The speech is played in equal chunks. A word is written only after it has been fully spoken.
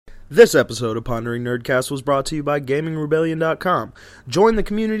This episode of Pondering Nerdcast was brought to you by GamingRebellion.com. Join the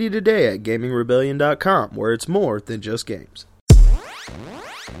community today at GamingRebellion.com, where it's more than just games.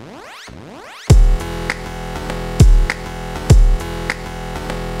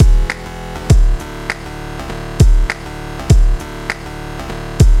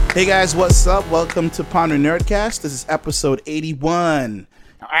 Hey guys, what's up? Welcome to Pondering Nerdcast. This is episode 81.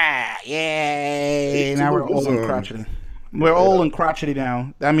 Yay! Now we're old and crotchety. We're old and crotchety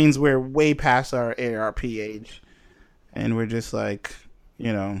now. That means we're way past our AARP age. And we're just like,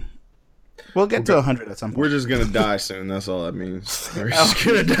 you know, we'll get to 100 at some point. We're just going to die soon. That's all that means. We're just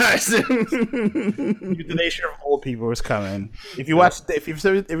going to die soon. Euthanasia of old people is coming. If you've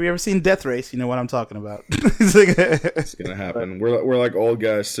ever seen Death Race, you know what I'm talking about. It's going to happen. We're like old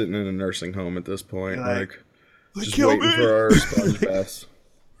guys sitting in a nursing home at this point. Like just waiting for our sponge baths.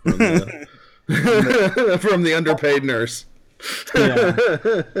 From the underpaid nurse. Yeah.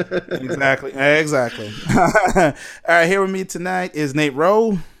 Exactly. All right, here with me tonight is Nate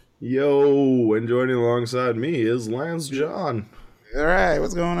Rowe. Yo, and joining alongside me is Lance John. All right,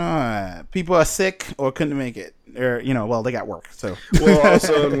 what's going on? People are sick or couldn't make it. Or, well, they got work, so. Well,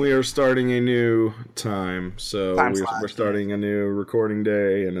 also, we are starting a new time, so we're starting a new recording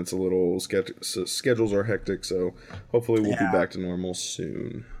day, and it's a little, schedules are hectic, so hopefully we'll be back to normal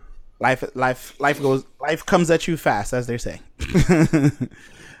soon. Life comes at you fast, as they say.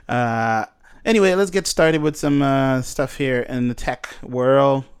 Anyway, let's get started with some stuff here in the tech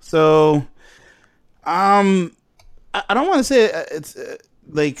world. So, I don't want to say it's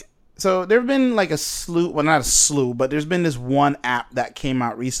so there've been like a slew, well, not a slew, but there's been this one app that came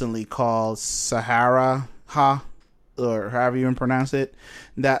out recently called Sahara, or however you pronounce it,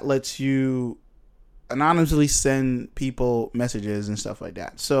 that lets you anonymously send people messages and stuff like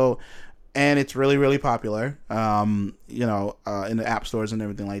that. So, and it's really, really popular, in the app stores and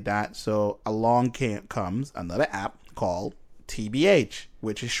everything like that. So along comes another app called TBH,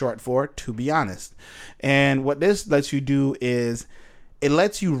 which is short for To Be Honest. And what this lets you do is it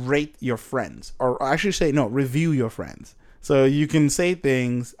lets you rate your friends, or I should say, review your friends. So you can say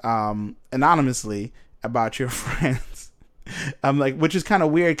things anonymously about your friends. Which is kind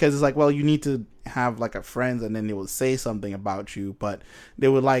of weird because it's like, well, you need to have like a friend and then they will say something about you, but they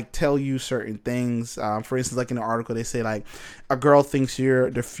would like tell you certain things. For instance, like in the article, they say like a girl thinks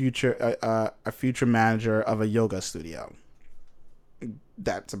you're the future, a future manager of a yoga studio.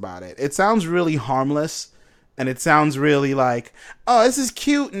 That's about it. It sounds really harmless and it sounds really like, oh, this is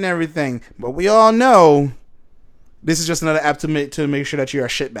cute and everything. But we all know this is just another app to make sure that you're a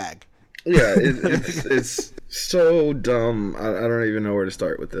shitbag. Yeah, it's so dumb. I don't even know where to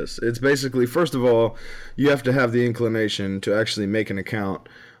start with this. It's basically, first of all, you have to have the inclination to actually make an account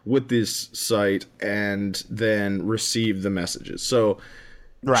with this site and then receive the messages. So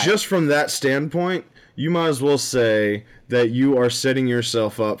just from that standpoint, you might as well say that you are setting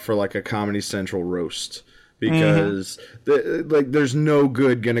yourself up for like a Comedy Central roast. Because there's no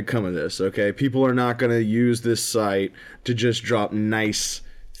good going to come of this, okay? People are not going to use this site to just drop nice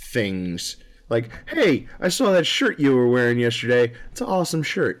things like, hey, I saw that shirt you were wearing yesterday. It's an awesome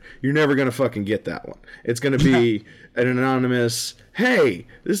shirt. You're never gonna fucking get that one. It's gonna be an anonymous, hey,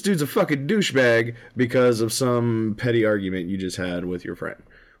 this dude's a fucking douchebag because of some petty argument you just had with your friend,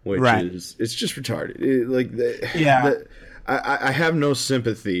 which is, it's just retarded. I have no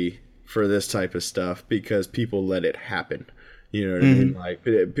sympathy for this type of stuff because people let it happen. You know what I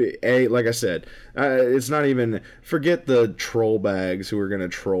mean? Like I said, it's not even, forget the troll bags who are going to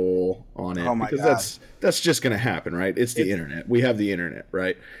troll on it. Oh my because God. that's just going to happen, right? It's the internet. We have the internet,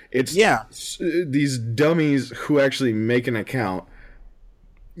 right? It's these dummies who actually make an account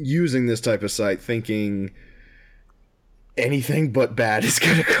using this type of site thinking anything but bad is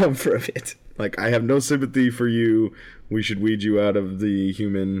going to come from it. Like, I have no sympathy for you. We should weed you out of the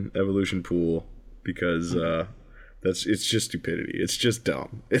human evolution pool because, it's just stupidity. It's just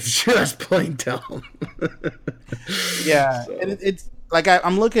dumb. It's just plain dumb. Yeah, so. And it's like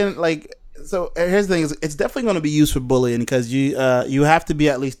I'm looking like. So here's the thing: it's definitely going to be used for bullying because you have to be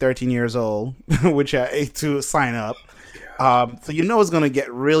at least 13 years old, which to sign up. So it's going to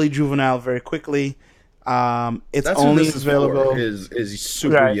get really juvenile very quickly. It's That's only what this available is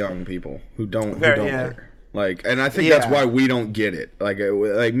super young people who don't care. Like, and I think that's why we don't get it. Like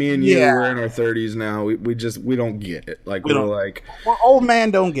me and you, we're in our 30s now. We don't get it. Like, we're old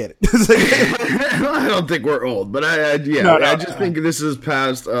man don't get it. I don't think we're old, but I just think this is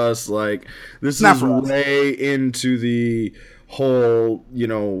past us. Like, this is way into the whole,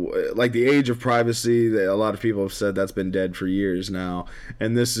 like the age of privacy that a lot of people have said that's been dead for years now.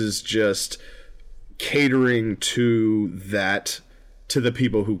 And this is just catering to that to the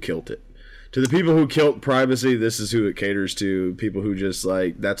people who killed it. To the people who killed privacy, this is who it caters to. People who just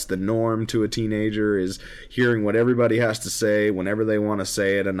like, that's the norm to a teenager, is hearing what everybody has to say whenever they want to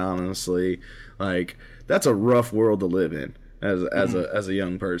say it anonymously. Like, that's a rough world to live in as a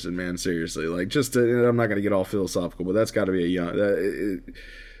young person, man. Seriously, like, just to, I'm not gonna get all philosophical, but that's got to be a young.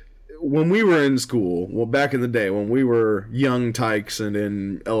 When we were in school, well, back in the day, when we were young tykes and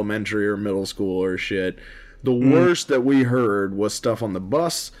in elementary or middle school or shit, the worst that we heard was stuff on the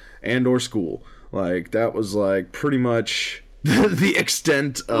bus and or school. Like, that was like pretty much the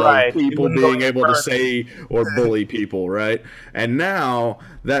extent of people being able to say or bully people, right? And now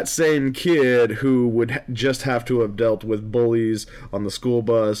that same kid who would just have to have dealt with bullies on the school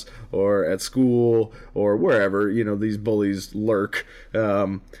bus or at school or wherever, you know, these bullies lurk,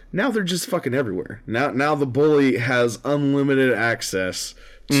 now they're just fucking everywhere. Now the bully has unlimited access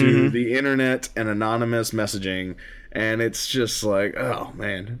to the internet and anonymous messaging. And it's just like, oh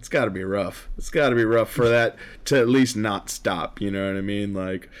man, it's got to be rough. It's got to be rough for that to at least not stop. You know what I mean?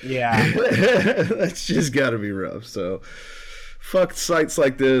 Like, yeah, that's just got to be rough. So, fuck sites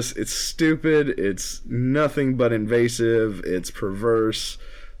like this. It's stupid. It's nothing but invasive. It's perverse.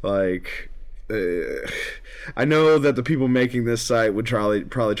 Like, I know that the people making this site would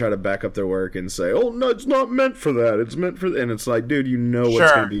probably try to back up their work and say, "Oh no, it's not meant for that. It's meant for," and it's like, dude, you know what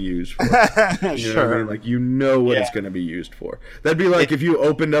it's going to be used for. You know what I mean? Like, you know what it's going to be used for. That'd be like if you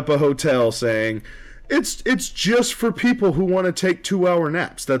opened up a hotel saying, It's just for people who want to take 2-hour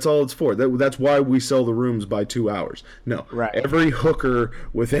naps. That's all it's for. That's why we sell the rooms by 2 hours. No, every hooker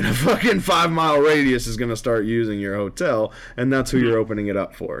within a fucking 5-mile radius is going to start using your hotel, and that's who you're opening it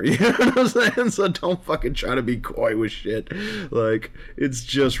up for. You know what I'm saying? So don't fucking try to be coy with shit. Like, it's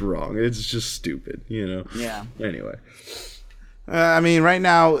just wrong. It's just stupid, you know? Yeah. Anyway. I mean, right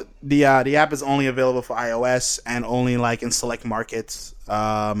now, the app is only available for iOS and only, like, in select markets,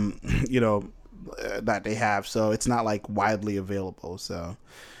 you know, that they have, so it's not like widely available. So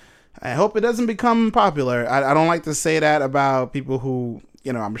I hope it doesn't become popular. I don't like to say that about people who,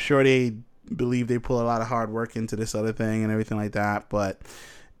 you know, I'm sure they believe they put a lot of hard work into this other thing and everything like that, but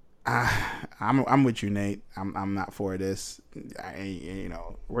I'm with you, Nate. I'm not for this. You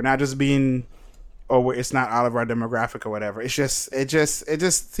know, we're not just being, or it's not out of our demographic or whatever. It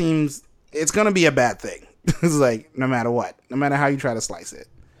just seems it's gonna be a bad thing. It's like, no matter what, no matter how you try to slice it.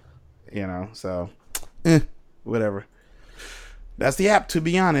 You know, so whatever. That's the app, to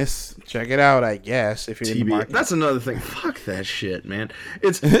be honest. Check it out, I guess, if you're in the market. That's another thing. Fuck that shit, man.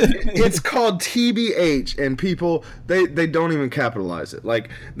 It's called TBH, and people they don't even capitalize it. Like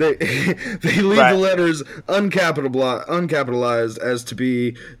they leave the letters uncapitalized as to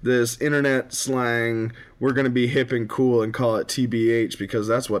be this internet slang. We're going to be hip and cool and call it TBH because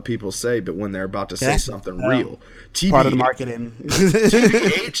that's what people say, but when they're about to say something real. TBH, part of the marketing.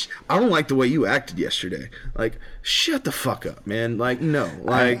 TBH, I don't like the way you acted yesterday. Like, shut the fuck up, man. Like, no.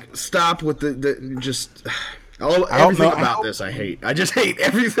 Like, stop with the just... everything about this I hate. I just hate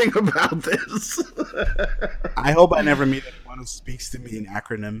everything about this. I hope I never meet anyone who speaks to me in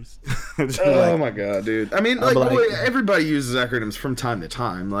acronyms. Oh my god, dude! I mean, like everybody uses acronyms from time to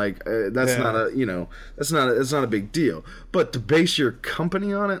time. Like that's not a it's not a big deal. But to base your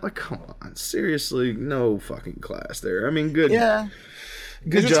company on it, like, come on, seriously, no fucking class there. I mean, good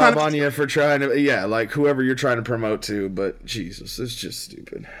job on you for trying to like whoever you're trying to promote to. But Jesus, it's just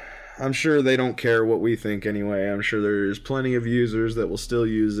stupid. I'm sure they don't care what we think anyway. I'm sure there's plenty of users that will still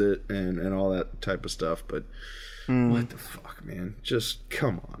use it and all that type of stuff. But what the fuck, man? Just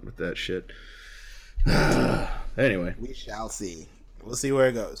come on with that shit. Anyway. We shall see. We'll see where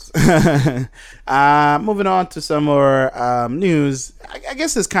it goes. Moving on to some more news. I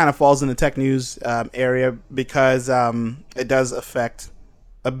guess this kind of falls in the tech news area because it does affect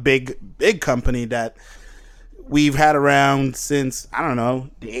a big company that we've had around since, I don't know,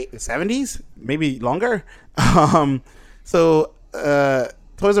 the 70s, maybe longer. So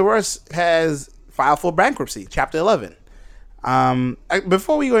Toys R Us has filed for bankruptcy, Chapter 11.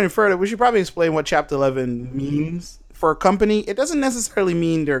 Before we go any further, we should probably explain what Chapter 11 means for a company. It doesn't necessarily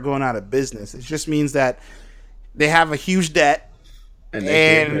mean they're going out of business. It just means that they have a huge debt and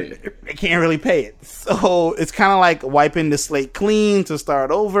they can't really pay it. So it's kind of like wiping the slate clean to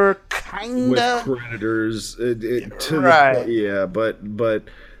start over, kind of. With creditors. But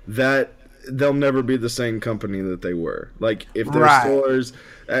that they'll never be the same company that they were. Like, if their stores...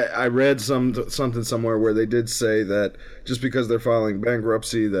 I read something somewhere where they did say that just because they're filing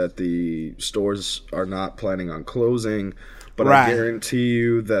bankruptcy that the stores are not planning on closing. But I guarantee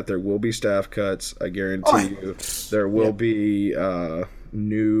you that there will be staff cuts. I guarantee you there will be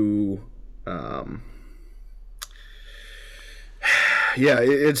new... yeah,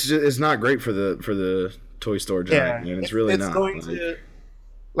 it's not great for the toy store giant, man. It's really not. Going to,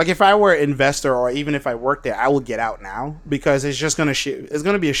 like, if I were an investor or even if I worked there, I would get out now because it's just gonna it's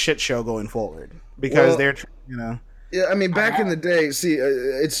gonna be a shit show going forward because they're Yeah, I mean, back in the day, see,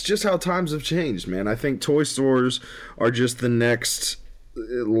 it's just how times have changed, man. I think toy stores are just the next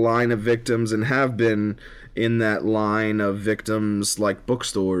line of victims and have been in that line of victims like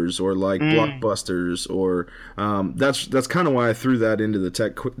bookstores or like Blockbusters or that's kind of why I threw that into the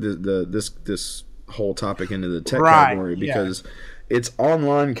tech this whole topic into the tech category because it's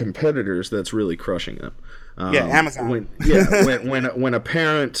online competitors that's really crushing them. Amazon. When a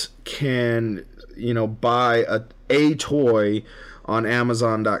parent can buy a toy on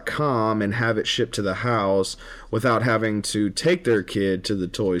Amazon.com and have it shipped to the house without having to take their kid to the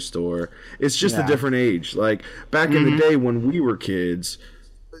toy store. It's just a different age. Like back in the day when we were kids,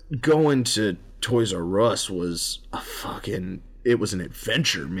 going to Toys R Us was it was an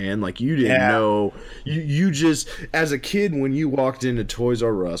adventure, man. Like you didn't know, you just, as a kid, when you walked into Toys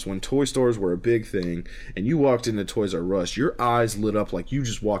R Us, when toy stores were a big thing, and you walked into Toys R Us, your eyes lit up like you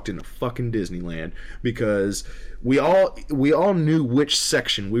just walked into fucking Disneyland because we all knew which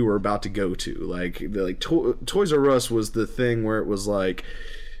section we were about to go to. Like Toys R Us was the thing where it was like,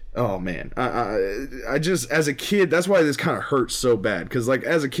 oh man, I just, as a kid, that's why this kind of hurts so bad. Because like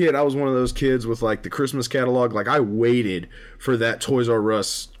as a kid, I was one of those kids with like the Christmas catalog. Like I waited for that Toys R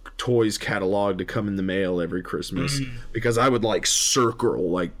Us toys catalog to come in the mail every Christmas because I would like circle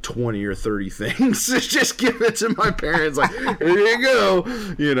like 20 or 30 things to just give it to my parents. Like, here you go,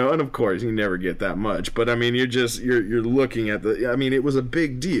 And of course, you never get that much. But I mean, you're looking at it was a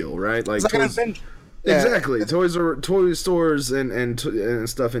big deal, right? Like. Exactly. Toy stores and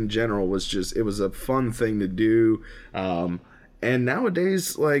stuff in general it was a fun thing to do. And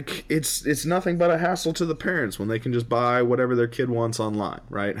nowadays, like, it's nothing but a hassle to the parents when they can just buy whatever their kid wants online,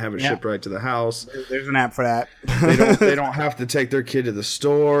 right? Have it shipped right to the house. There's an app for that. They don't have to take their kid to the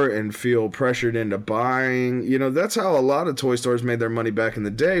store and feel pressured into buying. That's how a lot of toy stores made their money back in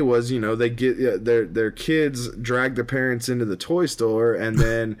the day was, they get their kids drag their parents into the toy store and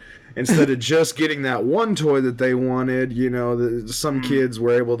then instead of just getting that one toy that they wanted, some kids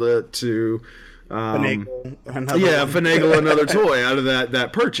were able to finagle another toy out of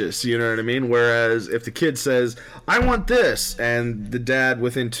that purchase, you know what I mean? Whereas if the kid says, I want this, and the dad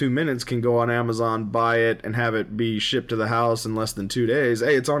within 2 minutes can go on Amazon, buy it, and have it be shipped to the house in less than 2 days,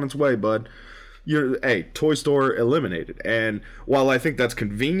 hey, it's on its way, bud. Toy store eliminated. And while I think that's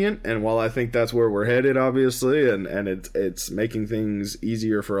convenient, and while I think that's where we're headed, obviously, and it's making things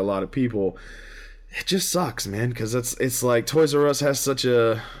easier for a lot of people, it just sucks, man, because it's like Toys R Us has such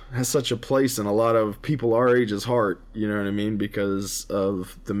a place in a lot of people our age's heart, you know what I mean, because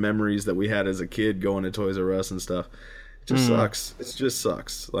of the memories that we had as a kid going to Toys R Us and stuff. It just sucks. It just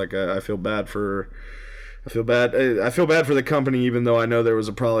sucks. Like I feel bad for the company, even though I know there was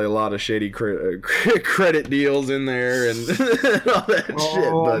probably a lot of shady credit deals in there and all that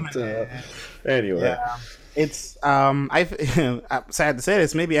shit. But anyway. Yeah. It's I'm sad to say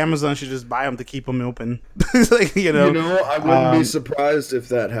this. Maybe Amazon should just buy them to keep them open. Like, I wouldn't be surprised if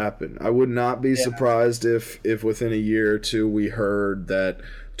that happened. I would not be surprised if within a year or two we heard that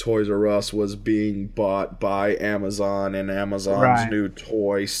Toys R Us was being bought by Amazon and Amazon's new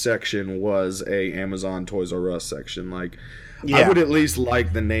toy section was a Amazon Toys R Us section. Like, I would at least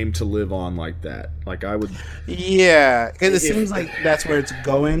like the name to live on like that. Like I would. Yeah, because it seems like that's where it's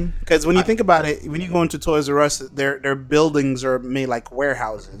going. Because when you think about it, when you go into Toys R Us, their buildings are made like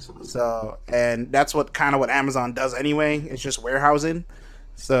warehouses. So, and that's what Amazon does anyway. It's just warehousing.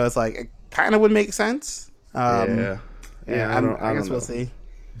 So it's like it kind of would make sense. I guess we'll see.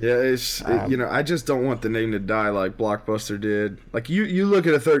 Yeah, I just don't want the name to die like Blockbuster did. Like you look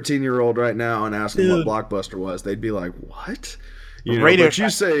at a 13-year-old right now and ask them what Blockbuster was, they'd be like, "What?" But you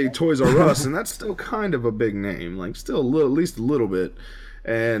say Toys R Us, and that's still kind of a big name, like still at least a little bit.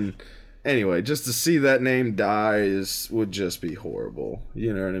 And anyway, just to see that name die would just be horrible.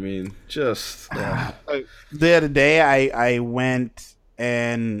 You know what I mean? Just the other day, I went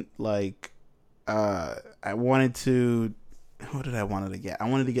and like I wanted to. What did I wanted to get? I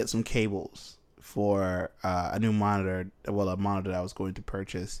wanted to get some cables for a new monitor. Well, a monitor that I was going to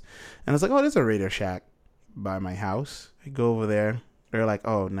purchase. And I was like, oh, there's a Radio Shack by my house. I go over there. They're like,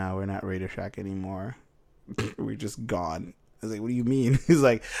 oh, no, we're not Radio Shack anymore. We're just gone. I was like, what do you mean? He's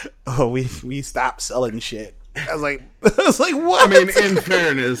like, oh, we stopped selling shit. I was like, what? I mean, in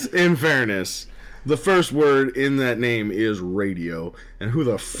fairness, the first word in that name is radio, and who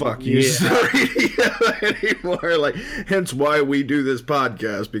the fuck uses radio anymore? Like, hence why we do this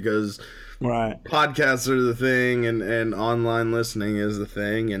podcast, because Right. podcasts are the thing, and online listening is the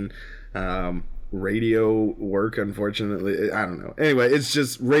thing, and radio work, unfortunately, I don't know. Anyway, it's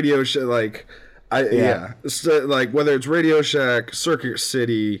just Radio Shack, like, So, like, whether it's Radio Shack, Circuit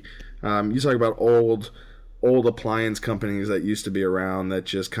City, you talk about old appliance companies that used to be around that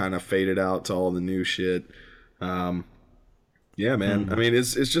just kind of faded out to all the new shit. Yeah, man. I mean,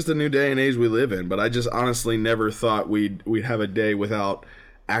 it's just a new day and age we live in, but I just honestly never thought we'd have a day without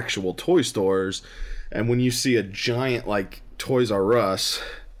actual toy stores. And when you see a giant like Toys R Us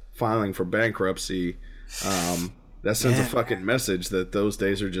filing for bankruptcy, that sends a fucking message that those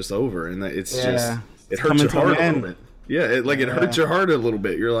days are just over, and that it's just it hurts your heart a little bit. Yeah, it hurts your heart a little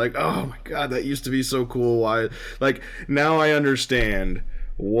bit. You're like, oh my god, that used to be so cool. Why? Like, now I understand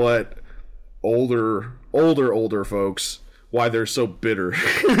what older folks, why they're so bitter.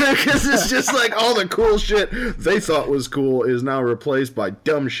 Because it's just like all the cool shit they thought was cool is now replaced by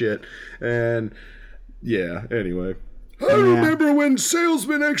dumb shit. And yeah, anyway. I remember when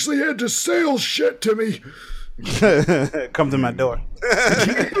salesmen actually had to sell shit to me. Come to my door.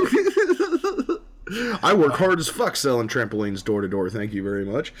 I work hard as fuck selling trampolines door to door. Thank you very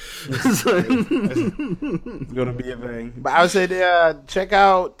much. It's gonna be a thing. But I would say, check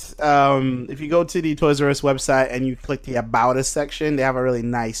out if you go to the Toys R Us website and you click the About Us section, they have a really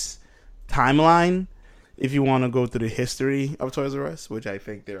nice timeline. If you want to go through the history of Toys R Us, which I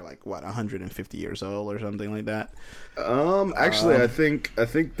think they're like 150 years old or something like that. Actually, I think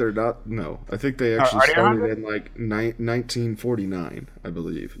they're not. No, I think they actually started in like 1949, I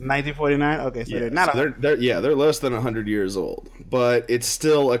believe. 1949. Okay, so they're not. They're less than 100 years old, but it's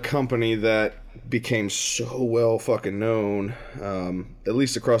still a company that became so well fucking known, at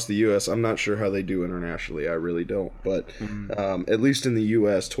least across the U.S. I'm not sure how they do internationally. I really don't, but at least in the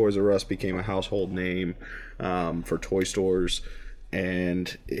U.S., Toys R Us became a household name for toy stores.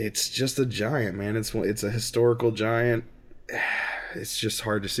 And it's just a giant, man. It's a historical giant. It's just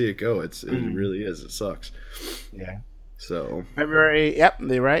hard to see it go. It really is. It sucks. Yeah. So February. Yep,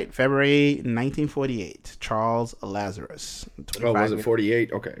 they're right. February 1948. Charles Lazarus. Oh, was it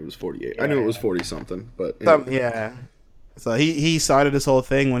 48? Okay, it was 48. Yeah. I knew it was 40 something, but yeah. So he started this whole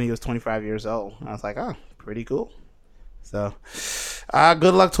thing when he was 25 years old. I was like, oh, pretty cool. So,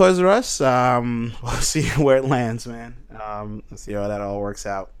 good luck, Toys R Us. We'll see where it lands, man. Let's see how that all works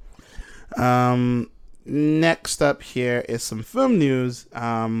out. Next up here is some film news.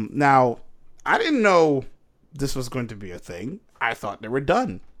 Now, I didn't know this was going to be a thing. I thought they were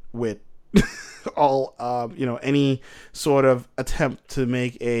done with all, any sort of attempt to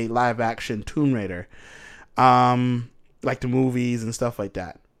make a live-action Tomb Raider, like the movies and stuff like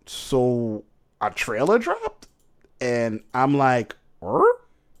that. So, a trailer dropped? And I'm like,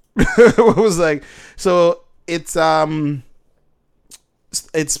 it was like, so it's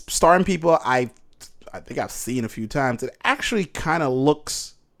starring people I think I've seen a few times. It actually kind of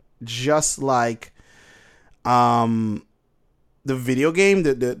looks just like the video game,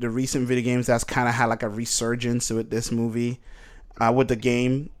 the recent video games that's kind of had like a resurgence with this movie, with the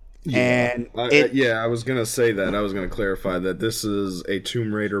game. Yeah. And I was gonna say that. I was gonna clarify that this is a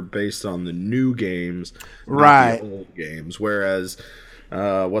Tomb Raider based on the new games, right? Not the old games. Whereas,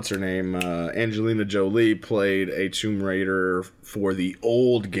 what's her name? Angelina Jolie played a Tomb Raider for the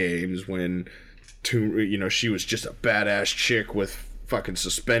old games when, she was just a badass chick with fucking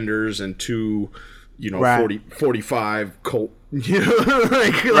suspenders and two, 45 Colt. She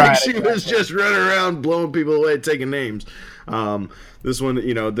was just running around blowing people away, taking names. This one,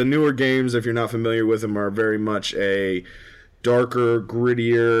 the newer games, if you're not familiar with them, are very much a darker,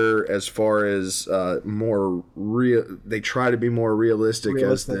 grittier, as far as more real. They try to be more realistic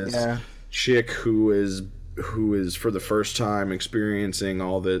as this chick who is for the first time experiencing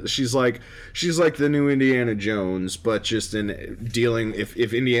all this. She's like the new Indiana Jones, but just in dealing.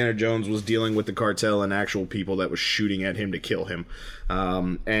 If Indiana Jones was dealing with the cartel and actual people that was shooting at him to kill him,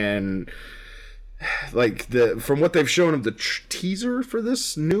 and. Like from what they've shown of the teaser for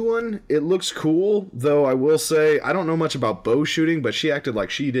this new one, it looks cool. Though I will say I don't know much about bow shooting, but she acted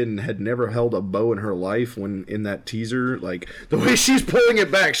like she had never held a bow in her life when in that teaser. Like the way she's pulling it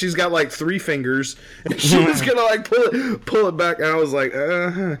back, she's got like 3 fingers, and she was gonna like pull it back. And I was like,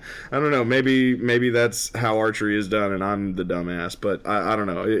 I don't know. Maybe that's how archery is done, and I'm the dumbass. But I don't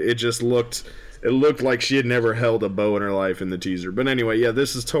know. It just looked. It looked like she had never held a bow in her life in the teaser. But anyway, yeah,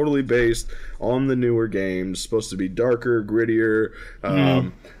 this is totally based on the newer games. Supposed to be darker, grittier.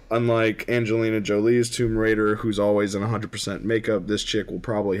 Unlike Angelina Jolie's Tomb Raider, who's always in 100% makeup, this chick will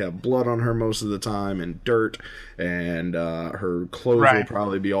probably have blood on her most of the time and dirt. And her clothes will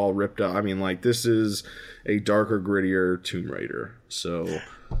probably be all ripped up. I mean, like, this is a darker, grittier Tomb Raider. So...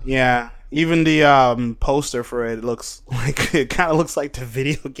 Yeah. Even the poster for it looks like it kind of looks like the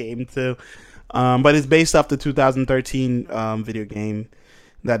video game too. But it's based off the 2013 video game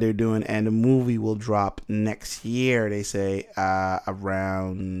that they're doing, and the movie will drop next year. They say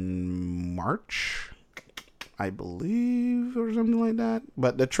around March, I believe, or something like that.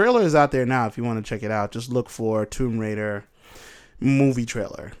 But the trailer is out there now. If you want to check it out, just look for Tomb Raider movie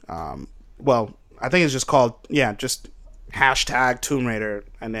trailer. Well, I think it's just called just hashtag Tomb Raider,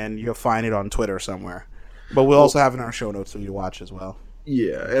 and then you'll find it on Twitter somewhere. But we'll also have it in our show notes so you watch as well.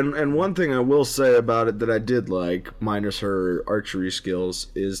 Yeah, and one thing I will say about it that I did like, minus her archery skills,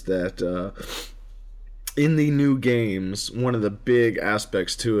 is that in the new games, one of the big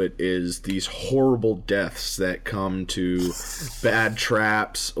aspects to it is these horrible deaths that come to bad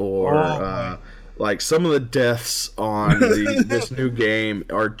traps or like some of the deaths on this new game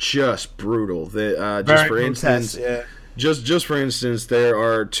are just brutal. Just for instance, just for instance, there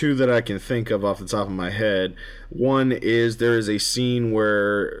are two that I can think of off the top of my head. One is there is a scene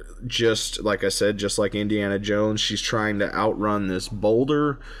where, just like I said, just like Indiana Jones, she's trying to outrun this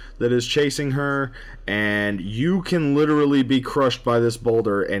boulder that is chasing her, and you can literally be crushed by this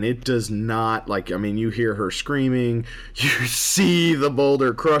boulder, and it does not, you hear her screaming, you see the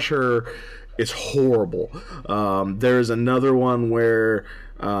boulder crush her. It's horrible. There's another one where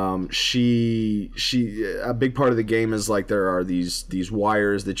she a big part of the game is like there are these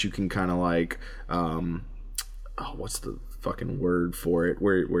wires that you can kind of like what's the fucking word for it,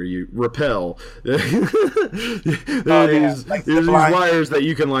 where you rappel. There's these wires that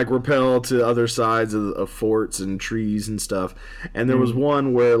you can like rappel to other sides of forts and trees and stuff. And there was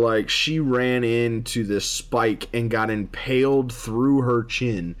one where like she ran into this spike and got impaled through her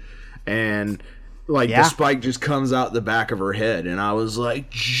chin, and the spike just comes out the back of her head, and I was like,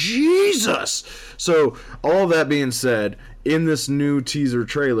 Jesus! So, all that being said, in this new teaser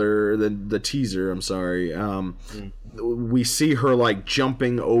trailer, the teaser, I'm sorry, we see her, like,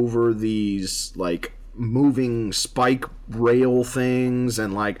 jumping over these, like, moving spike rail things,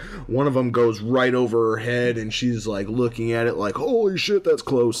 and, like, one of them goes right over her head, and she's, like, looking at it like, holy shit, that's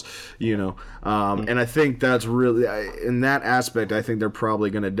close, and I think that's really, in that aspect, I think they're probably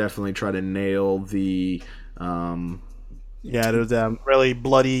going to definitely try to nail the there's really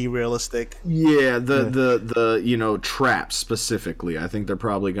bloody, realistic. Yeah, the traps specifically. I think they're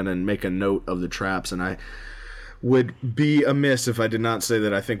probably going to make a note of the traps, and I would be amiss if I did not say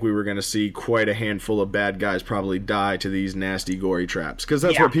that I think we were going to see quite a handful of bad guys probably die to these nasty, gory traps. Because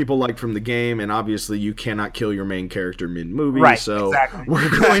that's what people liked from the game, and obviously you cannot kill your main character mid-movie, right, so exactly.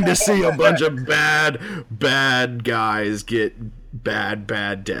 We're going to see a bunch of bad guys get bad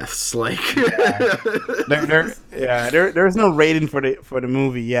deaths. Like, there's no rating for the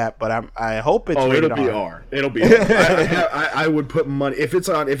movie yet, but I hope it's rated R. It'll be R. I would put money if it's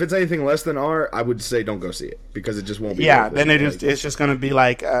anything less than R. I would say don't go see it because it just won't be. Yeah, then it's just gonna be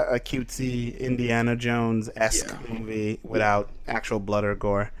like a cutesy Indiana Jones-esque movie without actual blood or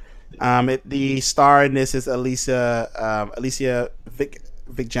gore. The star in this is Alicia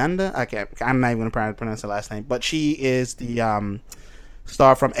Vikander. I'm not even gonna pronounce her last name, but she is the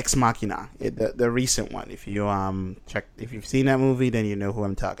star from Ex Machina, the recent one. If you've seen that movie, then you know who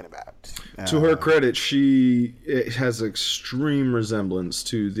I'm talking about. To her credit, it has extreme resemblance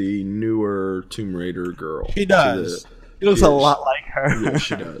to the newer Tomb Raider girl. She does. She looks a lot like her. Yeah,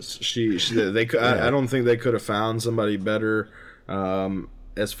 she does. I don't think they could have found somebody better.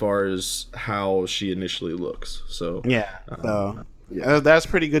 As far as how she initially looks, that's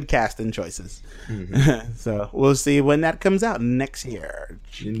pretty good casting choices. Mm-hmm. So we'll see when that comes out next year.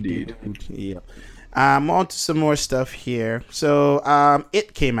 Indeed. Yeah. On to some more stuff here. So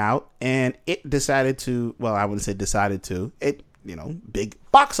it came out and it decided to. Well, I wouldn't say decided to. It big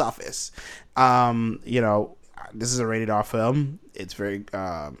box office. This is a rated R film. It's very.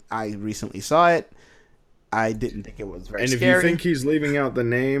 I recently saw it. I didn't think it was very scary. And if you think he's leaving out the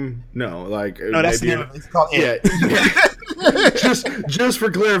name, no, that's the name. It's called It. Yeah. just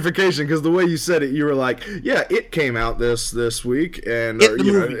for clarification, because the way you said it, you were like, "Yeah, it came out this week," and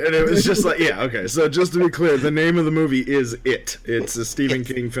and it was just like, "Yeah, okay." So just to be clear, the name of the movie is It. It's a Stephen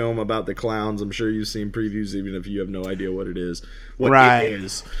King film about the clowns. I'm sure you've seen previews, even if you have no idea what it is. Right. It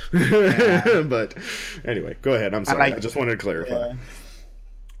is. Yeah. But anyway, go ahead. I'm sorry. I just wanted to clarify. Yeah.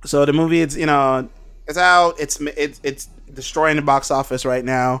 So the movie, it's out. It's destroying the box office right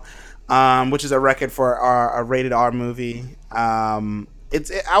now, which is a record for a rated R movie. I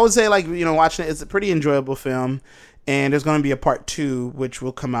would say watching it, it's a pretty enjoyable film, and there's going to be a part 2, which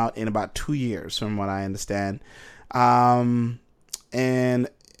will come out in about 2 years, from what I understand. And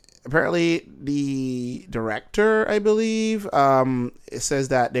apparently the director, I believe, it says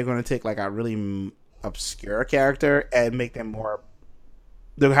that they're going to take like a really obscure character and make them more.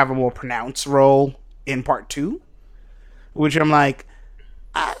 They'll have a more pronounced role in part 2, which I'm like,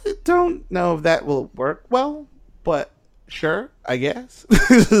 I don't know if that will work well, but sure, I guess.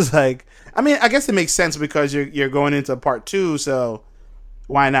 It's like, I mean, I guess it makes sense because you're going into part 2, so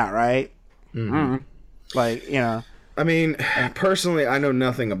why not, right? Mm-hmm. Like, you know. I mean, personally, I know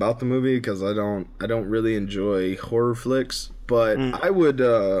nothing about the movie because I don't really enjoy horror flicks. But I would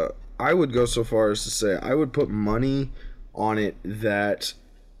go so far as to say I would put money on it that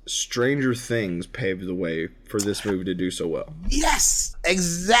Stranger Things paved the way for this movie to do so well. Yes,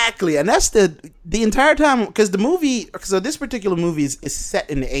 exactly, and that's the entire time because the movie. So this particular movie is set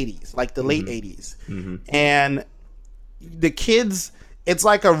in the 80s, like the late 80s, and the kids. It's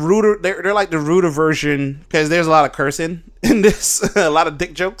like a ruder. They're like the ruder version because there's a lot of cursing in this, a lot of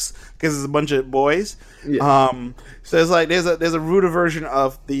dick jokes because it's a bunch of boys. Yeah. So it's like there's a ruder version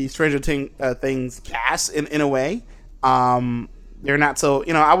of the Stranger Things cast in a way. They're not so,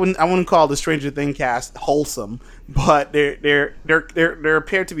 you know, I wouldn't call the Stranger Things cast wholesome, but they're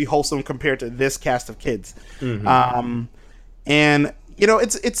appear to be wholesome compared to this cast of kids. And you know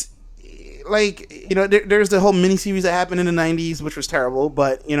it's like, you know, there's the whole miniseries that happened in the 90s, which was terrible,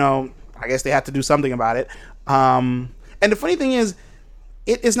 but, you know, I guess they had to do something about it. And the funny thing is,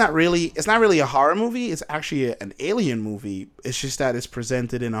 it's not really a horror movie. It's actually an alien movie. It's just that it's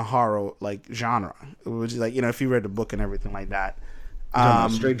presented in a horror like genre, which is like, you know, if you read the book and everything like that.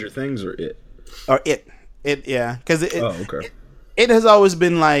 Stranger Things or It? Or It, yeah, because okay. It has always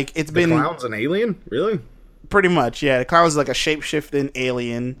been like the clown's an alien, really? Pretty much, yeah. The clown's like a shape-shifting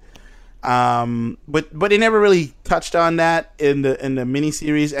alien. But they never really touched on that in the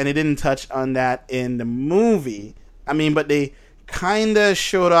miniseries, and they didn't touch on that in the movie. I mean, but they kind of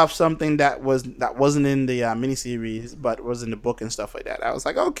showed off something that wasn't in the miniseries, but was in the book and stuff like that. I was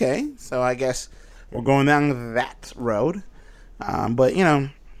like, okay, so I guess we're going down that road. But you know,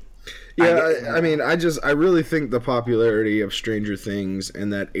 yeah, I mean, I really think the popularity of Stranger Things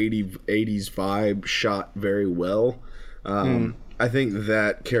and that 80s vibe shot very well. I think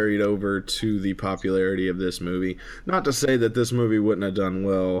that carried over to the popularity of this movie. Not to say that this movie wouldn't have done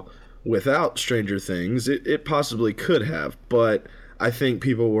well without Stranger Things. It possibly could have, but I think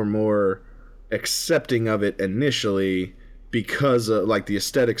people were more accepting of it initially because of, like, the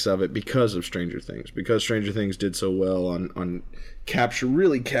aesthetics of it because of Stranger Things. Because Stranger Things did so well on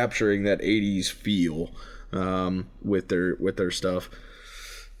really capturing that 80s feel with their stuff.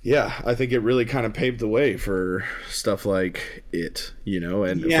 Yeah, I think it really kind of paved the way for stuff like It, you know,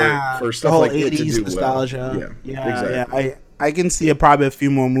 and for stuff like It to do nostalgia. Well. Yeah, exactly. Yeah, I can see probably a few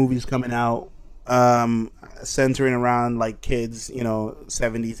more movies coming out centering around like kids, you know,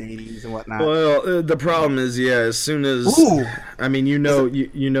 70s, 80s, and whatnot. Well, the problem is, as soon as I mean, you know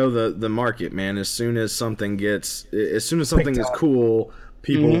the market, man. As soon as something is cool,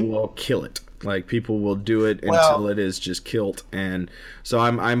 people will kill it. Like, people will do it until it is just killed, and so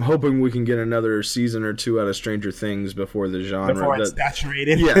I'm hoping we can get another season or two out of Stranger Things before the genre it's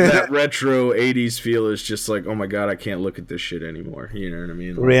saturated. Yeah, that retro 80s feel is just like, oh my god, I can't look at this shit anymore. You know what I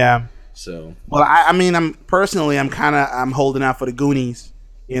mean? Like, yeah. So, well, I mean, I'm holding out for the Goonies.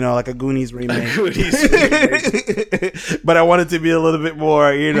 You know, like a Goonies remake. But I want it to be a little bit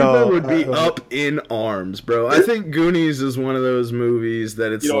more, you know. People would be up in arms, bro. I think Goonies is one of those movies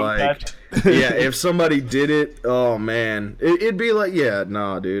that it's like, yeah, if somebody did it, oh man, it'd be like, yeah,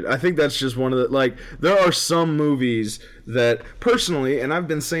 nah, dude. I think that's just one of the, like, there are some movies that, personally, and I've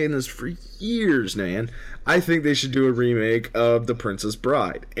been saying this for years, man, I think they should do a remake of The Princess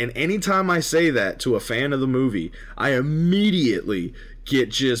Bride. And anytime I say that to a fan of the movie, I immediately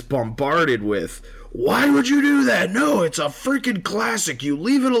get just bombarded with, why would you do that? No, it's a freaking classic. You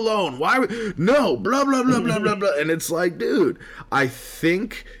leave it alone. No, blah, blah, blah, blah, blah, blah. And it's like, dude, I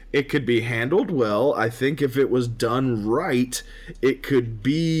think it could be handled well. I think if it was done right, it could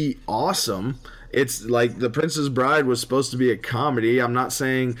be awesome. It's like The Princess Bride was supposed to be a comedy. I'm not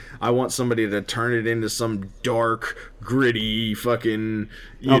saying I want somebody to turn it into some dark, gritty, fucking,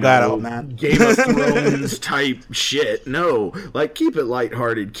 Game of Thrones type shit. No, like, keep it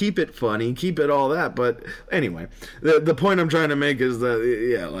lighthearted, keep it funny, keep it all that. But anyway, the point I'm trying to make is that,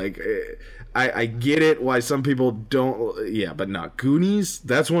 yeah, like, I get it why some people don't, yeah, but not Goonies.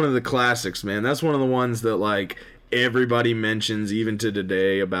 That's one of the classics, man. That's one of the ones that, like, everybody mentions even to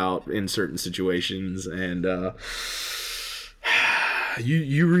today about in certain situations, and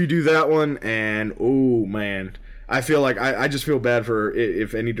you redo that one, and oh man, I feel like I just feel bad for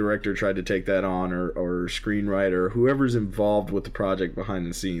if any director tried to take that on, or screenwriter, whoever's involved with the project behind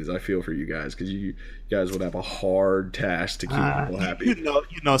the scenes. I feel for you guys, because you guys would have a hard task to keep people happy. You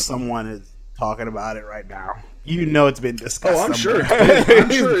know someone is talking about it right now. You know it's been discussed. Oh, I'm sure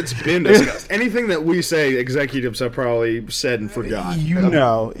it's been discussed. Anything that we say, executives have probably said and forgot. You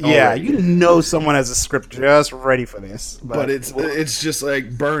know someone has a script just ready for this. But it's just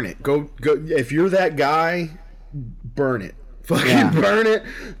like, burn it. Go. If you're that guy, burn it. Fucking burn it.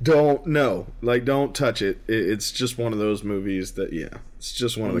 Don't touch it. It's just one of those movies that, it's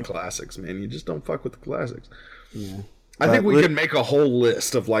just one of the classics, man. You just don't fuck with the classics. Yeah. I think we could make a whole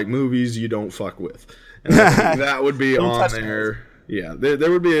list of like movies you don't fuck with. And I think that would be on there. Yeah, there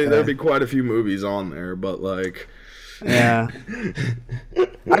would be quite a few movies on there, but like, I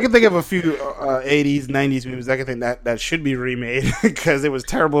can think of a few 80s, 90s movies. I can think that should be remade because it was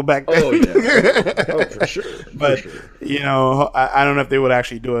terrible back then. Oh yeah, for sure. But I don't know if they would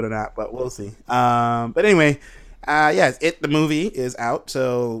actually do it or not, but we'll see. But anyway, the movie is out,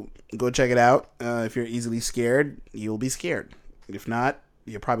 so go check it out. If you're easily scared, you'll be scared. If not,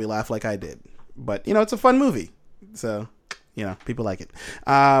 you'll probably laugh like I did. But, it's a fun movie. So, people like it.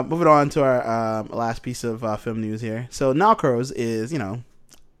 Moving on to our last piece of film news here. So, Narcos is a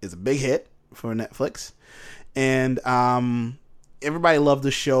big hit for Netflix. And everybody loved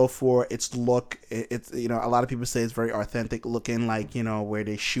the show for its look. It's a lot of people say it's very authentic looking, like, where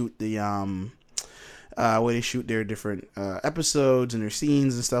they shoot their different episodes and their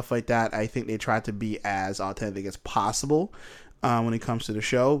scenes and stuff like that. I think they try to be as authentic as possible when it comes to the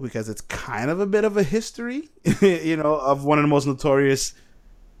show, because it's kind of a bit of a history, of one of the most notorious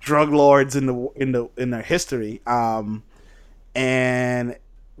drug lords in their history. And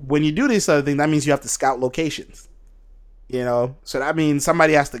when you do these other things, that means you have to scout locations. So that means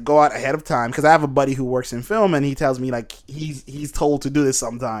somebody has to go out ahead of time. Because I have a buddy who works in film, and he tells me like he's told to do this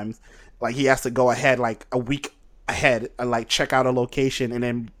sometimes. Like he has to go ahead like a week ahead and like check out a location and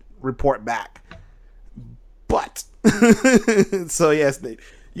then report back. But so yes,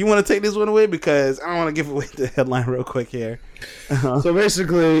 you want to take this one away, because I don't want to give away the headline real quick here. So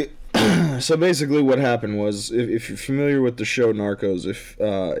basically, what happened was, if you're familiar with the show Narcos,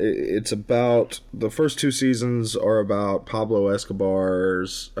 it's about, the first two seasons are about Pablo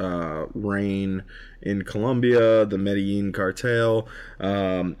Escobar's reign in Colombia, the Medellin cartel,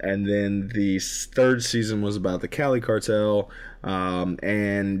 and then the third season was about the Cali cartel,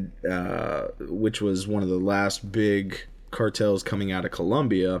 and which was one of the last big cartels coming out of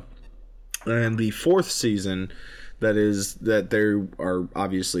Colombia. And the fourth season, that they are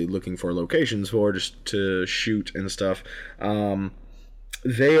obviously looking for locations for just to shoot and stuff.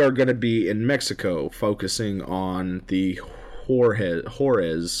 They are going to be in Mexico, focusing on the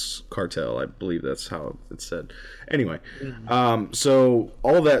Juarez cartel. I believe that's how it's said. Anyway, so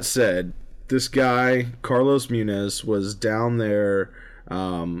all that said, this guy Carlos Muniz was down there.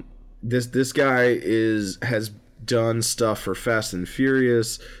 This guy has done stuff for Fast and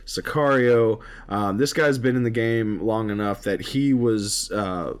Furious, Sicario. This guy's been in the game long enough that he was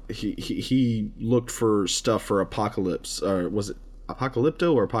he looked for stuff for Apocalypse, or was it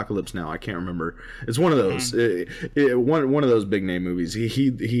Apocalypto or Apocalypse Now? I can't remember. It's one of those. One of those big name movies.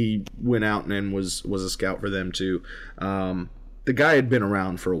 He went out and was a scout for them too. The guy had been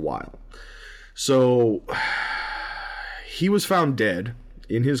around for a while, so he was found dead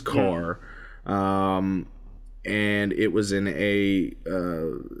in his car. And it was in a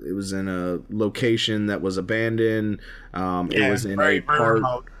location that was abandoned. It was in a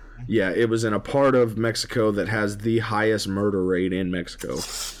part. Yeah, it was in a part of Mexico that has the highest murder rate in Mexico.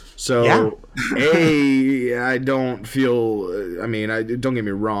 So, I don't feel. I mean, don't get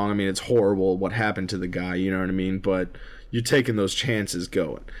me wrong. I mean, it's horrible what happened to the guy. You know what I mean? But you're taking those chances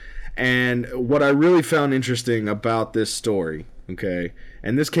going. And what I really found interesting about this story, okay,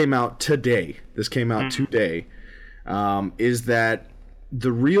 and this came out today. Is that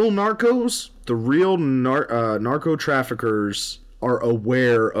the real narcos, the real narco traffickers are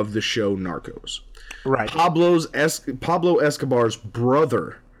aware of the show Narcos. Right. Pablo Escobar's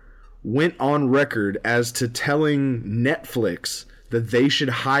brother went on record as to telling Netflix that they should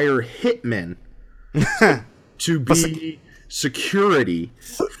hire hitmen to be security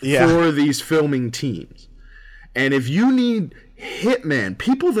for these filming teams. And if you need hitmen,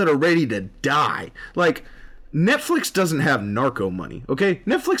 people that are ready to die, like, Netflix doesn't have narco money, okay?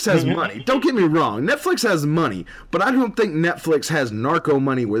 Netflix has money. Don't get me wrong. Netflix has money, but I don't think Netflix has narco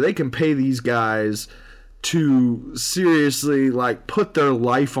money where they can pay these guys to seriously, like, put their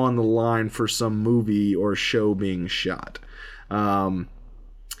life on the line for some movie or show being shot. But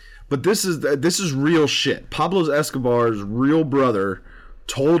But this is real shit. Pablo Escobar's real brother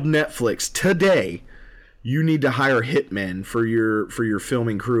told Netflix today, you need to hire hitmen for your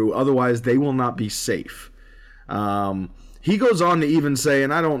filming crew, otherwise they will not be safe. He goes on to even say,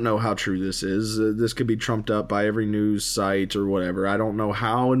 and I don't know how true this is, this could be trumped up by every news site or whatever. I don't know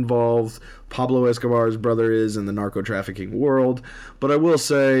how involved Pablo Escobar's brother is in the narco trafficking world, but I will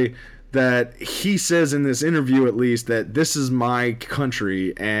say that he says in this interview, at least, that this is my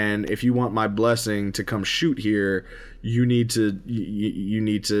country, and if you want my blessing to come shoot here, you need to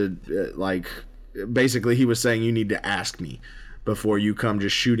like, basically he was saying you need to ask me before you come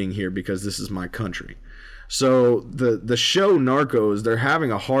just shooting here, because this is my country. So the show Narcos, they're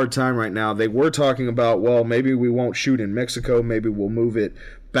having a hard time right now. They were talking about, well, maybe we won't shoot in Mexico, maybe we'll move it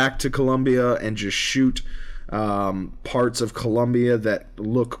back to Colombia and just shoot parts of Colombia that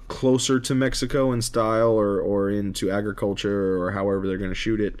look closer to Mexico in style, or into agriculture, or however they're going to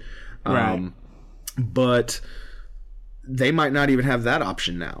shoot it. Right. But they might not even have that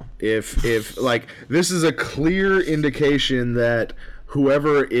option now. If like, this is a clear indication that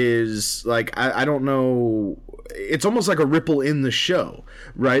whoever is, like, I don't know, it's almost like a ripple in the show,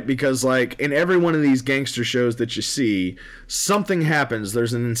 right? Because, like, in every one of these gangster shows that you see, something happens.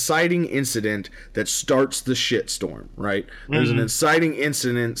 There's an inciting incident that starts the shitstorm, right? Mm-hmm. There's an inciting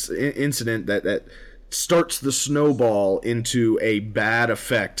incident that starts the snowball into a bad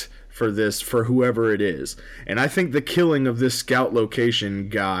effect for whoever it is. And I think the killing of this scout location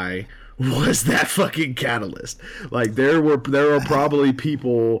guy was that fucking catalyst. Like, there are probably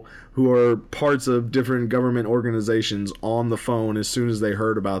people who are parts of different government organizations on the phone as soon as they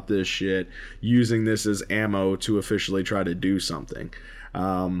heard about this shit, using this as ammo to officially try to do something.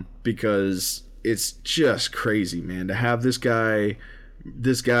 Because it's just crazy, man, to have this guy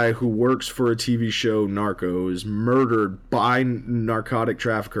who works for a TV show, Narcos, murdered by narcotic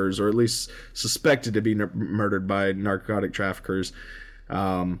traffickers, or at least suspected to be murdered by narcotic traffickers.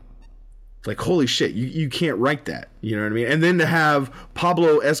 Like, holy shit, you can't write that. You know what I mean? And then to have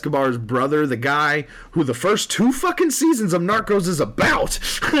Pablo Escobar's brother, the guy who the first 2 fucking seasons of Narcos is about,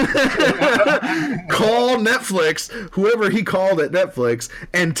 call Netflix, whoever he called at Netflix,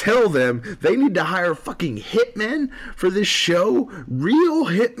 and tell them they need to hire fucking hitmen for this show, real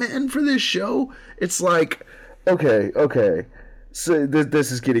hitmen for this show. It's like, okay. So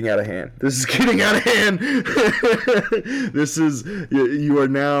this is getting out of hand. You are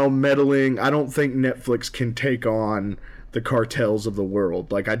now meddling. I don't think Netflix can take on the cartels of the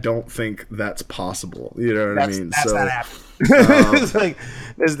world. Like, I don't think that's possible. You know what I mean? That's not happening. It's like,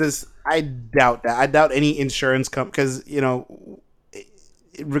 there's this. I doubt that. I doubt any insurance company, because, you know,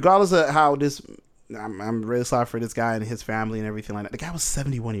 regardless of how this, I'm really sorry for this guy and his family and everything like that. The guy was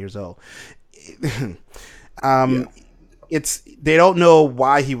 71 years old. Yeah. They don't know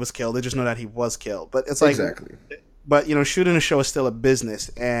why he was killed. They just know that he was killed. But it's like, exactly. But, you know, shooting a show is still a business,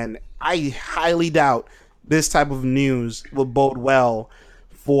 and I highly doubt this type of news will bode well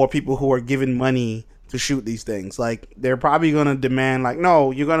for people who are given money to shoot these things. Like, they're probably going to demand, like,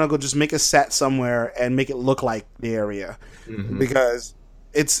 no, you're going to go just make a set somewhere and make it look like the area. Mm-hmm. Because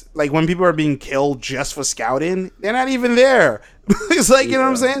it's like, when people are being killed just for scouting, they're not even there. It's like, you know what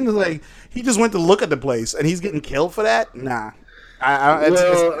I'm saying? It's like, he just went to look at the place, and he's getting killed for that? Nah.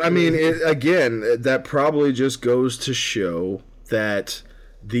 I mean, again, that probably just goes to show that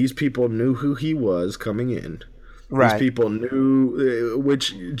these people knew who he was coming in. Right. These people knew,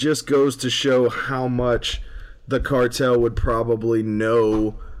 which just goes to show how much the cartel would probably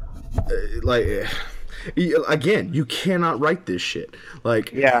know. Like, again, you cannot write this shit.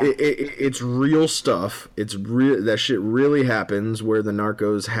 Like, yeah, it's real stuff. It's real. That shit really happens, where the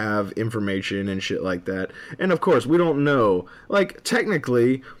narcos have information and shit like that. And of course, we don't know. Like,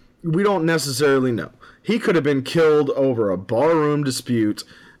 technically, we don't necessarily know. He could have been killed over a barroom dispute,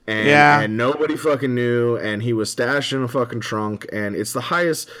 and nobody fucking knew, and he was stashed in a fucking trunk, and it's the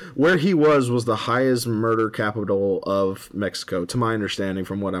highest, where he was the highest murder capital of Mexico, to my understanding,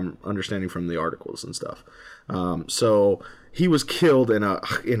 from what I'm understanding from the articles and stuff. So he was killed in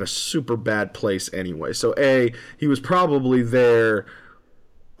a super bad place anyway. So he was probably there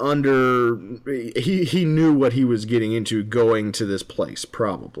under, he knew what he was getting into going to this place,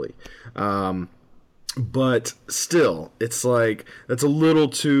 probably. But still, it's like, that's a little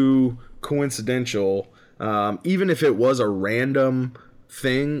too coincidental. Even if it was a random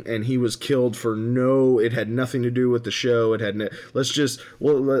thing and he was killed for it had nothing to do with the show.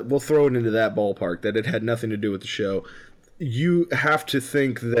 We'll throw it into that ballpark, that it had nothing to do with the show. You have to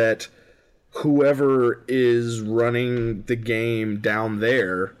think that whoever is running the game down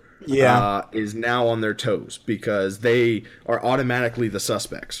there is now on their toes because they are automatically the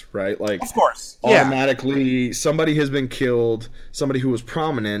suspects, right? Like, of course, automatically somebody has been killed, somebody who was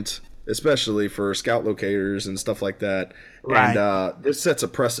prominent, especially for scout locators and stuff like that. Right. And this sets a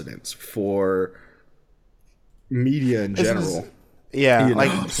precedence for media in general.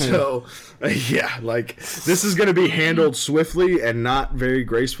 So like this is going to be handled swiftly and not very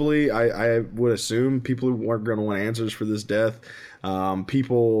gracefully. I would assume people weren't going to want answers for this death.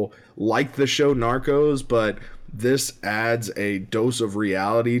 People like the show Narcos, but this adds a dose of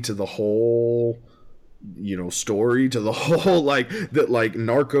reality to the whole story, to the whole like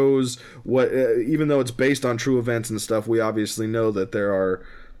Narcos. Even though it's based on true events and stuff, we obviously know that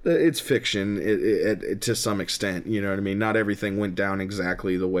it's fiction to some extent. You know what I mean? Not everything went down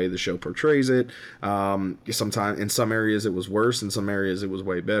exactly the way the show portrays it. Sometimes in some areas it was worse, in some areas it was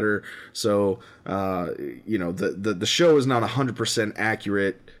way better. So the show is not 100%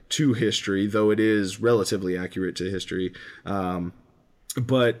 accurate to history, though it is relatively accurate to history.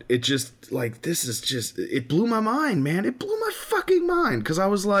 But it just it blew my mind, man. It blew my fucking mind, because I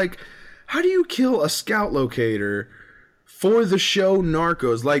was like, how do you kill a scout locator for the show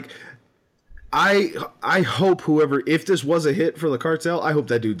Narcos? Like, I hope if this was a hit for the cartel, I hope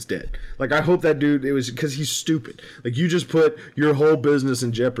that dude's dead. Like, I hope that dude, it was because he's stupid. Like, you just put your whole business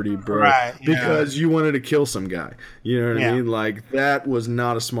in jeopardy, bro, right, because you wanted to kill some guy. You know what I mean? Like, that was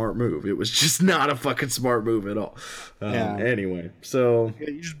not a smart move. It was just not a fucking smart move at all. Anyway, so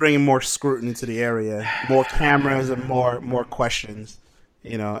you're just bringing more scrutiny to the area, more cameras, and more questions.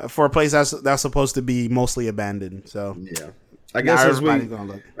 For a place that's supposed to be mostly abandoned. So yeah. I guess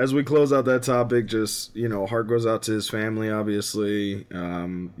as we close out that topic, just, heart goes out to his family, obviously.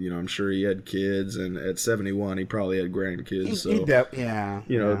 I'm sure he had kids, and at 71, he probably had grandkids.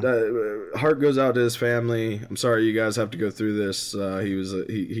 Heart goes out to his family. I'm sorry you guys have to go through this.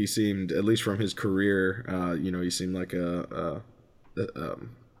 He seemed, at least from his career, he seemed like a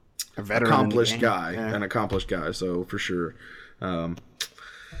veteran, accomplished guy. So for sure,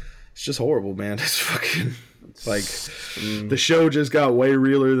 it's just horrible, man. It's fucking. Like, the show just got way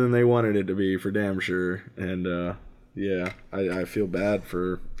realer than they wanted it to be, for damn sure. And I feel bad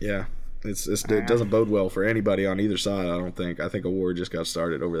for it doesn't bode well for anybody on either side. I don't think. I think a war just got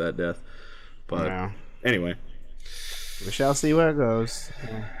started over that death. But anyway, we shall see where it goes.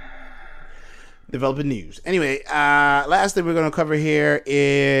 Developing news. Anyway, last thing we're going to cover here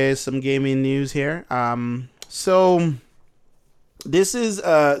is some gaming news here. So this is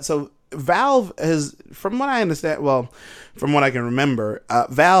Valve has, from what I understand, from what I can remember,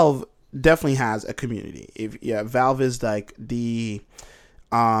 Valve definitely has a community. Valve is like the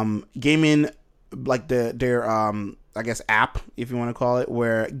gaming, like their I guess app, if you want to call it,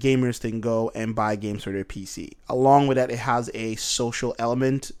 where gamers can go and buy games for their PC. Along with that, it has a social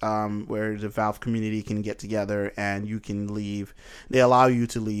element where the Valve community can get together and you can leave. They allow you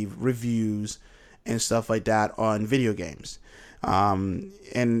to leave reviews and stuff like that on video games,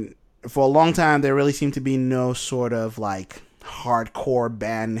 and for a long time, there really seemed to be no sort of like hardcore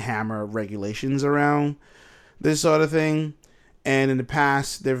ban hammer regulations around this sort of thing. And in the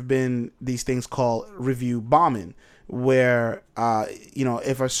past, there have been these things called review bombing, where,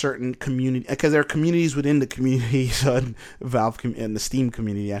 if a certain community, because there are communities within the community, so Valve and the Steam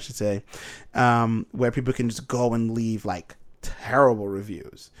community, I should say, where people can just go and leave like terrible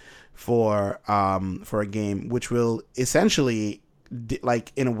reviews for a game, which will essentially,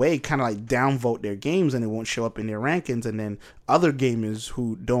 like, in a way, kind of like downvote their games, and it won't show up in their rankings. And then other gamers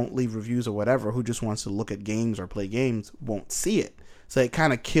who don't leave reviews or whatever, who just wants to look at games or play games, won't see it. So it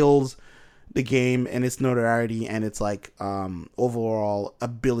kind of kills the game and its notoriety and its like overall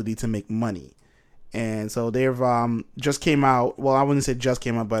ability to make money. And so they've just came out. Well, I wouldn't say just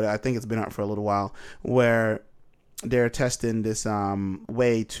came out, but I think it's been out for a little while, where they're testing this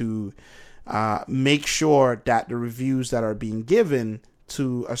way to make sure that the reviews that are being given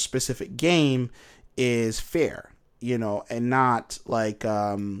to a specific game is fair, and not like,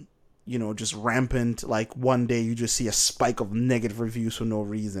 just rampant. Like, one day you just see a spike of negative reviews for no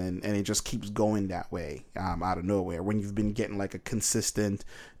reason, and it just keeps going that way out of nowhere, when you've been getting like a consistent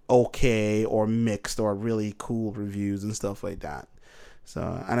okay or mixed or really cool reviews and stuff like that.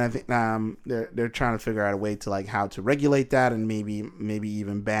 So, and I think they're trying to figure out a way to like how to regulate that, and maybe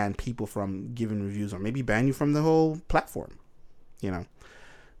even ban people from giving reviews, or maybe ban you from the whole platform.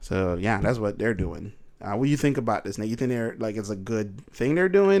 So yeah, that's what they're doing. What do you think about this, Nate? You think they're like, it's a good thing they're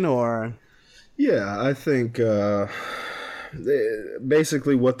doing, or? Yeah, I think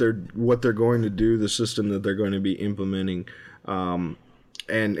basically what they're going to do, the system that they're going to be implementing,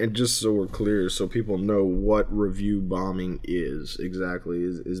 and just so we're clear, so people know what review bombing is exactly,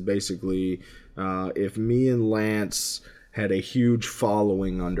 is basically if me and Lance had a huge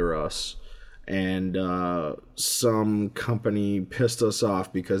following under us, and some company pissed us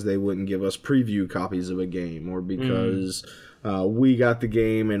off because they wouldn't give us preview copies of a game, or because we got the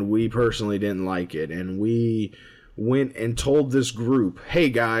game and we personally didn't like it, and we went and told this group, hey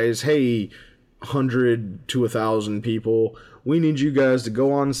guys, hey 100 to 1,000 people, we need you guys to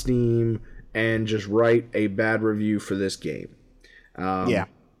go on Steam and just write a bad review for this game.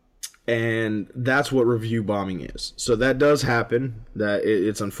 And that's what review bombing is. So that does happen. That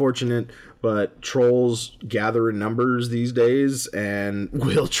it's unfortunate, but trolls gather in numbers these days and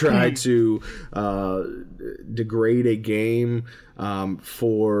will try to degrade a game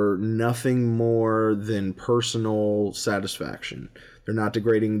for nothing more than personal satisfaction. They're not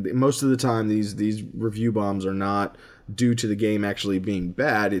degrading. Most of the time, these review bombs are not due to the game actually being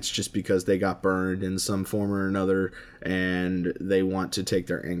bad. It's just because they got burned in some form or another, and they want to take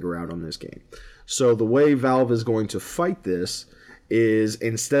their anger out on this game. So the way Valve is going to fight this is,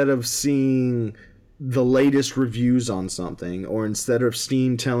 instead of seeing the latest reviews on something, or instead of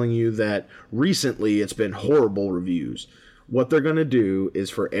Steam telling you that recently it's been horrible reviews, what they're going to do is,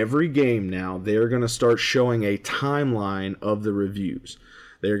 for every game now, they're going to start showing a timeline of the reviews.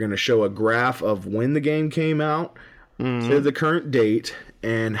 They're going to show a graph of when the game came out to the current date,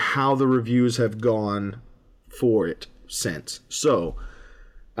 and how the reviews have gone for it since. So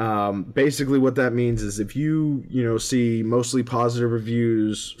basically what that means is, if you see mostly positive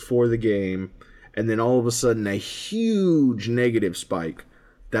reviews for the game, and then all of a sudden a huge negative spike,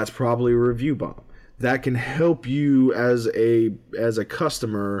 that's probably a review bomb. That can help you as a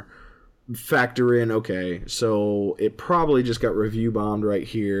customer factor in, okay, so it probably just got review bombed right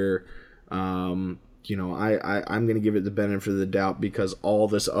here. I'm going to give it the benefit of the doubt because all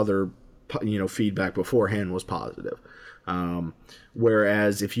this other, feedback beforehand was positive.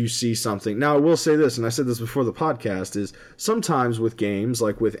 Whereas if you see something, now I will say this, and I said this before the podcast, is sometimes with games,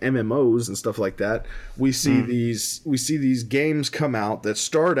 like with MMOs and stuff like that, we see these games come out that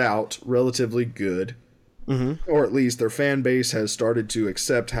start out relatively good, or at least their fan base has started to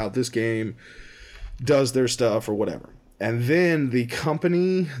accept how this game does their stuff or whatever. And then the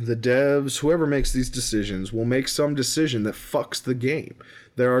company, the devs, whoever makes these decisions will make some decision that fucks the game.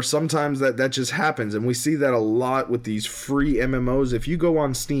 There are sometimes that just happens, and we see that a lot with these free MMOs. If you go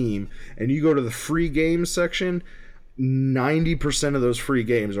on Steam and you go to the free games section, 90% of those free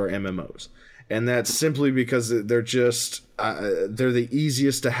games are MMOs. And that's simply because they're just they're the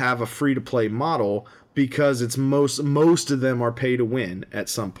easiest to have a free-to-play model, because it's most of them are pay to win at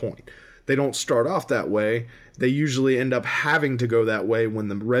some point. They don't start off that way. They usually end up having to go that way when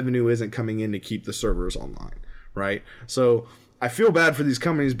the revenue isn't coming in to keep the servers online, right? So I feel bad for these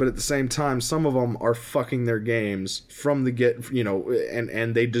companies, but at the same time, some of them are fucking their games from the get,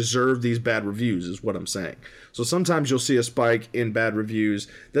 and they deserve these bad reviews, is what I'm saying. So sometimes you'll see a spike in bad reviews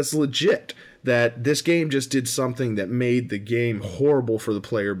that's legit, that this game just did something that made the game horrible for the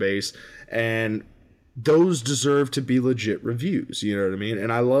player base, and those deserve to be legit reviews, you know what I mean?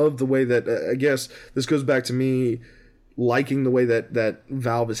 And I love the way that, I guess this goes back to me liking the way that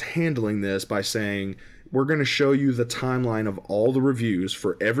Valve is handling this by saying, we're going to show you the timeline of all the reviews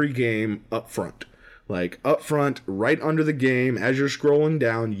for every game up front. Like, up front, right under the game, as you're scrolling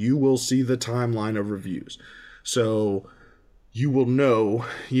down, you will see the timeline of reviews. So you will know,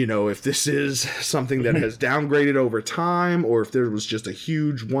 if this is something that has downgraded over time, or if there was just a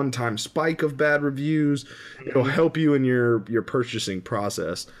huge one-time spike of bad reviews. It'll help you in your purchasing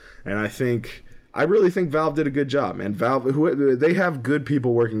process. And I really think Valve did a good job, man. Valve, they have good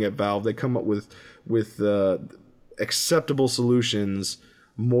people working at Valve. They come up with acceptable solutions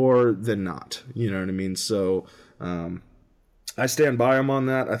more than not. You know what I mean? So I stand by them on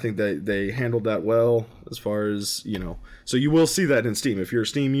that. I think they handled that well, as far as, So you will see that in Steam. If you're a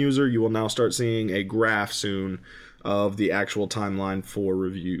Steam user, you will now start seeing a graph soon of the actual timeline for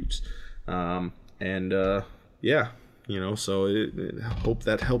reviews. So hope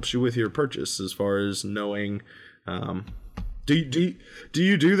that helps you with your purchase, as far as knowing. Do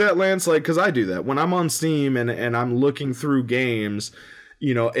you do that, Lance? Like, because I do that when I'm on Steam and I'm looking through games.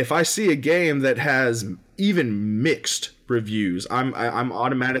 If I see a game that has even mixed reviews, I'm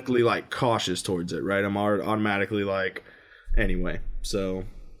automatically like cautious towards it, right? I'm automatically like, anyway. So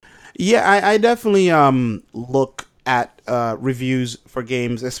yeah, I definitely look at reviews for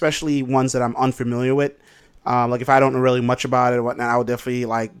games, especially ones that I'm unfamiliar with. Like if I don't know really much about it or whatnot, I would definitely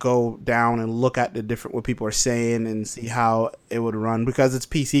like go down and look at what people are saying and see how it would run, because it's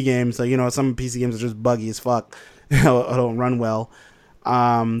PC games. So, some PC games are just buggy as fuck. It don't run well.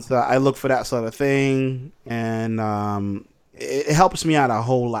 So I look for that sort of thing, and it helps me out a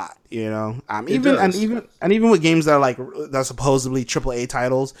whole lot, you know. Even with games that are like that supposedly AAA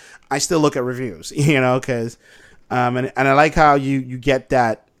titles, I still look at reviews, you know, because and I like how you get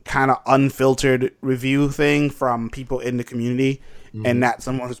that kind of unfiltered review thing from people in the community, and not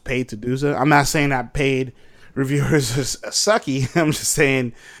someone who's paid to do so. I'm not saying that paid reviewers are sucky. I'm just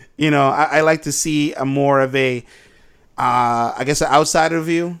saying, you know, I like to see a more of a I guess an outside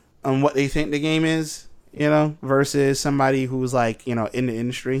review on what they think the game is, you know, versus somebody who's like, you know, in the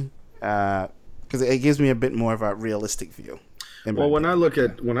industry, because it gives me a bit more of a realistic view. Well, when I look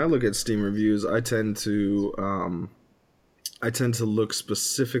at Steam reviews, I tend to look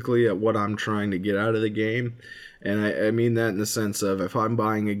specifically at what I'm trying to get out of the game, and I mean that in the sense of if I'm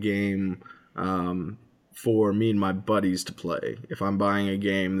buying a game for me and my buddies to play, if I'm buying a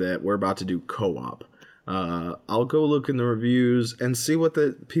game that we're about to do co-op. I'll go look in the reviews and see what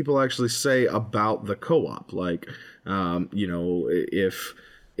the people actually say about the co-op. Like, you know,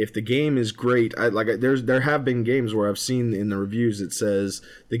 if the game is great, there have been games where I've seen in the reviews it says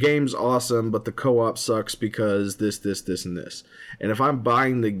the game's awesome, but the co-op sucks because this, and this. And if I'm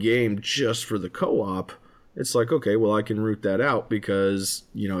buying the game just for the co-op, it's like, okay, well, I can root that out because,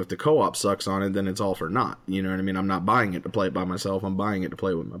 you know, if the co-op sucks on it, then it's all for naught. You know what I mean? I'm not buying it to play it by myself. I'm buying it to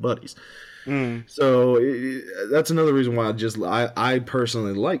play with my buddies. So that's another reason why I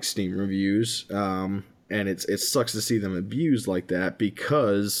personally like Steam reviews, and it sucks to see them abused like that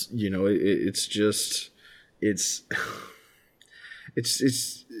because, you know, it's just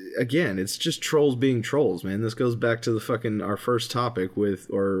trolls being trolls, man. This goes back to the fucking our first topic with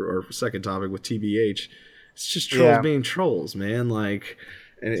or second topic with TBH. It's just trolls being trolls, man. Like.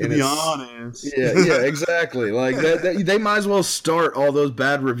 To be honest. Yeah, exactly. Like that, they might as well start all those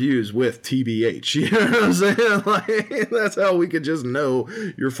bad reviews with TBH. You know what I'm saying? Like that's how we could just know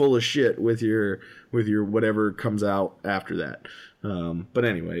you're full of shit with your whatever comes out after that. But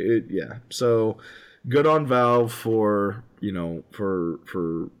anyway, So good on Valve for, you know, for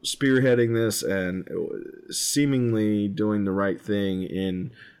spearheading this and seemingly doing the right thing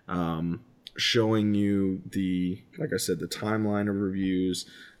in showing you like I said, the timeline of reviews.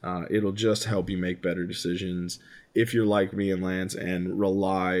 It'll just help you make better decisions if you're like me and Lance and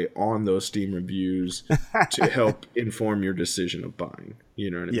rely on those Steam reviews to help inform your decision of buying. You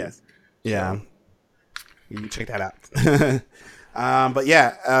know what I mean? Yes. Yeah. So. You can check that out. But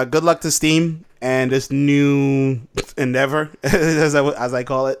yeah, good luck to Steam and this new endeavor, as I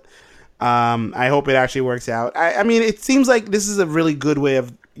call it. I hope it actually works out. I mean, it seems like this is a really good way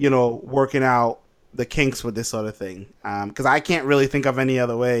of, you know, working out the kinks with this sort of thing. Because I can't really think of any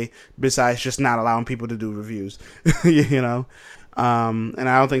other way besides just not allowing people to do reviews, you know? And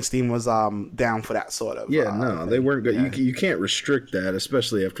I don't think Steam was down for that sort of. Yeah, no, they weren't good. Yeah. You can't restrict that,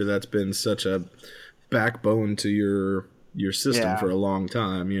 especially after that's been such a backbone to your system for a long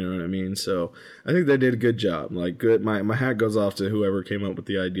time, you know what I mean? So I think they did a good job. Like, good. My hat goes off to whoever came up with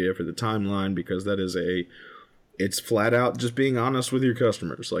the idea for the timeline, because that is it's flat out just being honest with your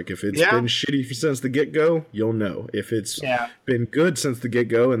customers. Like, if it's been shitty since the get-go, you'll know. If it's been good since the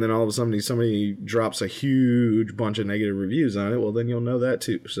get-go and then all of a sudden somebody drops a huge bunch of negative reviews on it, well, then you'll know that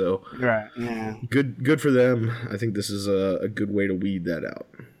too. So good for them. I think this is a good way to weed that out.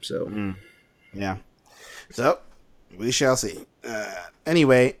 So So we shall see.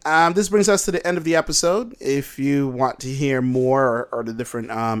 Anyway, this brings us to the end of the episode. If you want to hear more or the different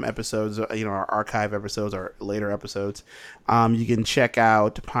episodes, you know, our archive episodes or later episodes, you can check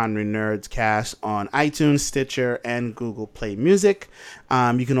out Pondering Nerds Cast on iTunes, Stitcher, and Google Play Music.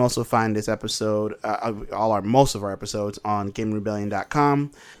 You can also find this episode, most of our episodes, on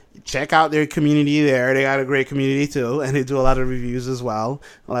GameRebellion.com. Check out their community there. They got a great community too, and they do a lot of reviews as well.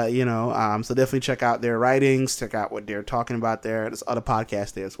 You know, so definitely check out their writings, check out what they're talking about there. There's other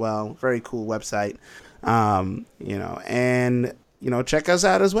podcasts there as well. Very cool website. You know, and you know, check us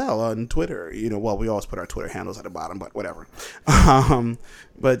out as well on Twitter. You know, well, we always put our Twitter handles at the bottom, but whatever.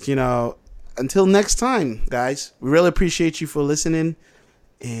 But you know, until next time, guys, we really appreciate you for listening,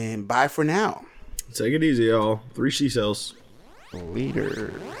 and bye for now. Take it easy, y'all. 3 C cells.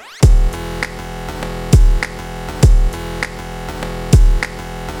 Later.